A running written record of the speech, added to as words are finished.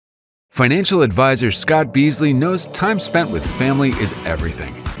Financial advisor Scott Beasley knows time spent with family is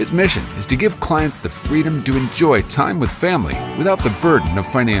everything. His mission is to give clients the freedom to enjoy time with family without the burden of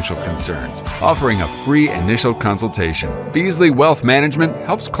financial concerns. Offering a free initial consultation, Beasley Wealth Management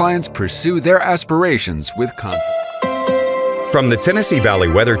helps clients pursue their aspirations with confidence. From the Tennessee Valley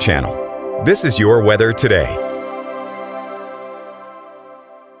Weather Channel, this is your weather today.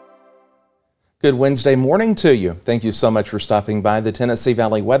 Good Wednesday morning to you. Thank you so much for stopping by the Tennessee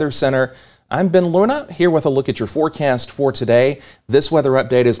Valley Weather Center. I'm Ben Luna, here with a look at your forecast for today. This weather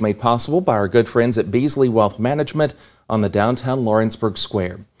update is made possible by our good friends at Beasley Wealth Management on the downtown Lawrenceburg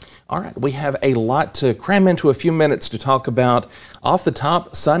Square. All right, we have a lot to cram into a few minutes to talk about. Off the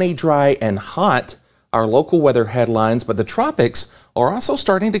top, sunny, dry, and hot, our local weather headlines, but the tropics are also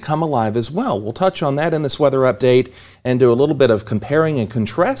starting to come alive as well. We'll touch on that in this weather update and do a little bit of comparing and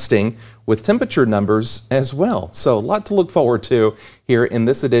contrasting with temperature numbers as well. So a lot to look forward to here in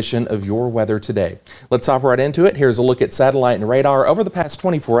this edition of Your Weather Today. Let's hop right into it. Here's a look at satellite and radar over the past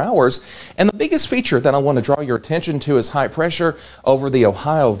 24 hours. And the biggest feature that I want to draw your attention to is high pressure over the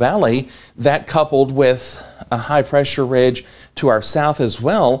Ohio Valley. That, coupled with a high pressure ridge to our south as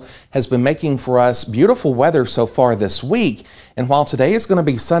well, has been making for us beautiful weather so far this week. And while today is going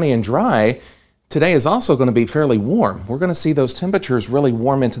to be sunny and dry, today is also going to be fairly warm. We're going to see those temperatures really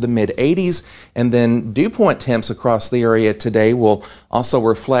warm into the mid-80s, and then dew point temps across the area today will also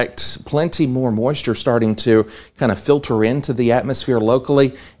reflect plenty more moisture starting to kind of filter into the atmosphere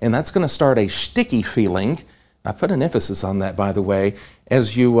locally, and that's going to start a sticky feeling. I put an emphasis on that, by the way,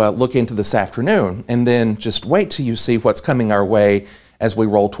 as you look into this afternoon, and then just wait till you see what's coming our way as we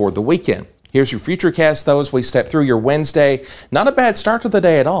roll toward the weekend. Here's your futurecast, though, as we step through your Wednesday. Not a bad start to the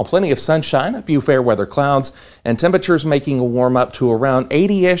day at all. Plenty of sunshine, a few fair weather clouds, and temperatures making a warm up to around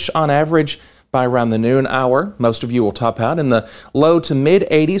 80-ish on average by around the noon hour. Most of you will top out in the low to mid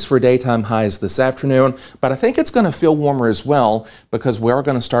 80s for daytime highs this afternoon, but I think it's going to feel warmer as well because we are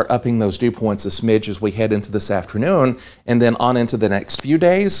going to start upping those dew points a smidge as we head into this afternoon and then on into the next few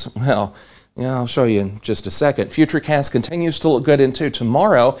days. Well, yeah, I'll show you in just a second. Futurecast continues to look good into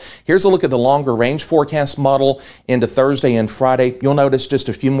tomorrow. Here's a look at the longer range forecast model into Thursday and Friday. You'll notice just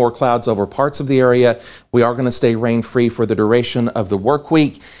a few more clouds over parts of the area. We are going to stay rain-free for the duration of the work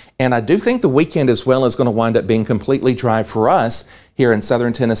week. And I do think the weekend as well is going to wind up being completely dry for us here in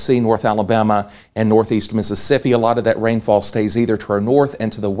southern Tennessee, North Alabama, and northeast Mississippi. A lot of that rainfall stays either to our north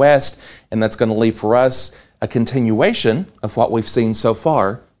and to the west, and that's going to leave for us a continuation of what we've seen so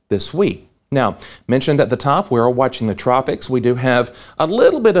far this week. Now, mentioned at the top, we're watching the tropics. We do have a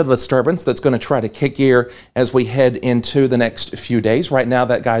little bit of disturbance that's going to try to kick gear as we head into the next few days. Right now,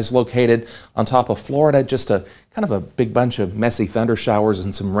 that guy's located on top of Florida, just a kind of a big bunch of messy thunder showers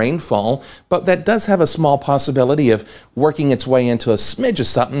and some rainfall, but that does have a small possibility of working its way into a smidge of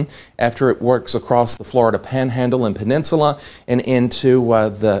something after it works across the Florida Panhandle and Peninsula and into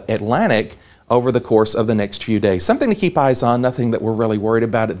the Atlantic over the course of the next few days. Something to keep eyes on, nothing that we're really worried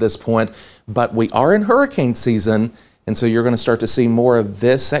about at this point, but we are in hurricane season, and so you're going to start to see more of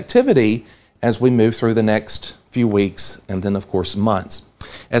this activity as we move through the next few weeks and then, of course, months.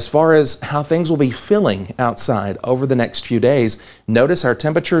 As far as how things will be feeling outside over the next few days, notice our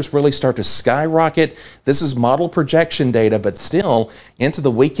temperatures really start to skyrocket. This is model projection data, but still into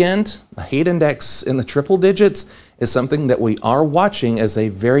the weekend, a heat index in the triple digits is something that we are watching as a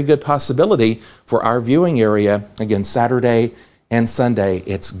very good possibility for our viewing area. Again, Saturday and Sunday,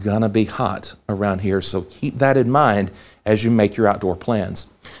 it's gonna be hot around here, so keep that in mind as you make your outdoor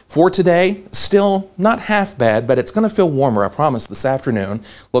plans. For today, still not half bad, but it's going to feel warmer, I promise, this afternoon.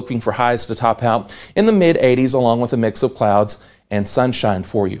 Looking for highs to top out in the mid-80s along with a mix of clouds and sunshine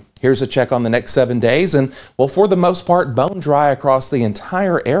for you. Here's a check on the next 7 days, and well, for the most part, bone dry across the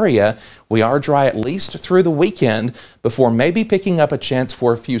entire area. We are dry at least through the weekend before maybe picking up a chance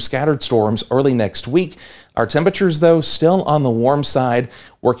for a few scattered storms early next week. Our temperatures, though, still on the warm side,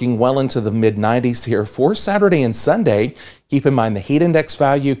 working well into the mid-90s here for Saturday and Sunday. Keep in mind the heat index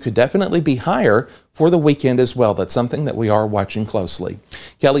value could definitely be higher for the weekend as well. That's something that we are watching closely.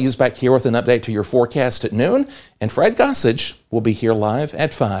 Kelly is back here with an update to your forecast at noon, and Fred Gossage will be here live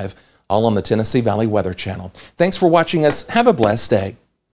at 5, all on the Tennessee Valley Weather Channel. Thanks for watching us. Have a blessed day.